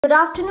Good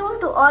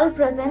afternoon to all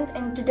present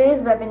in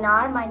today's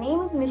webinar. My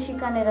name is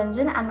Mishika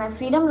and my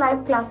Freedom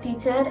Live class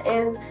teacher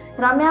is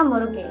Ramya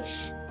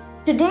Murugesh.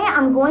 Today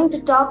I'm going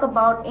to talk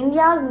about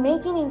India's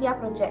Make in India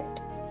project.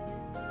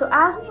 So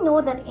as we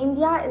know that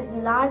India is the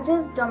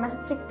largest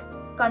domestic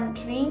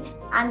country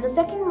and the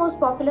second most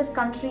populous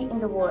country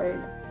in the world.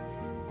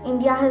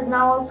 India has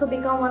now also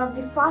become one of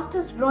the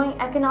fastest growing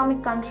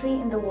economic country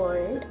in the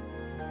world.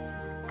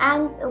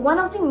 And one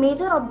of the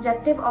major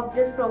objectives of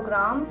this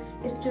program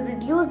is to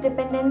reduce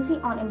dependency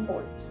on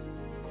imports.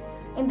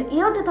 In the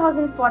year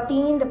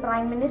 2014, the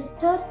Prime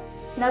Minister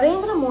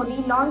Narendra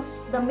Modi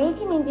launched the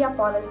Make in India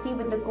policy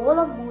with the goal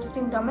of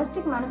boosting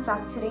domestic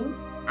manufacturing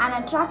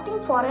and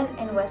attracting foreign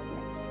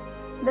investments.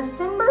 The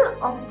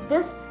symbol of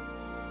this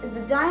is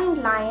the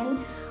giant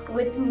lion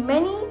with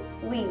many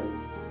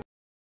wheels.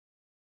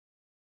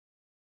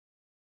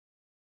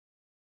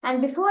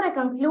 And before I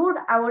conclude,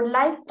 I would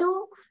like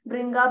to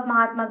bring up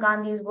Mahatma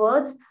Gandhi's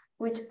words,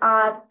 which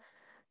are,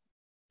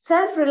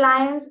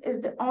 self-reliance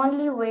is the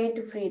only way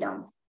to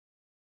freedom.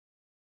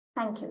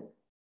 Thank you.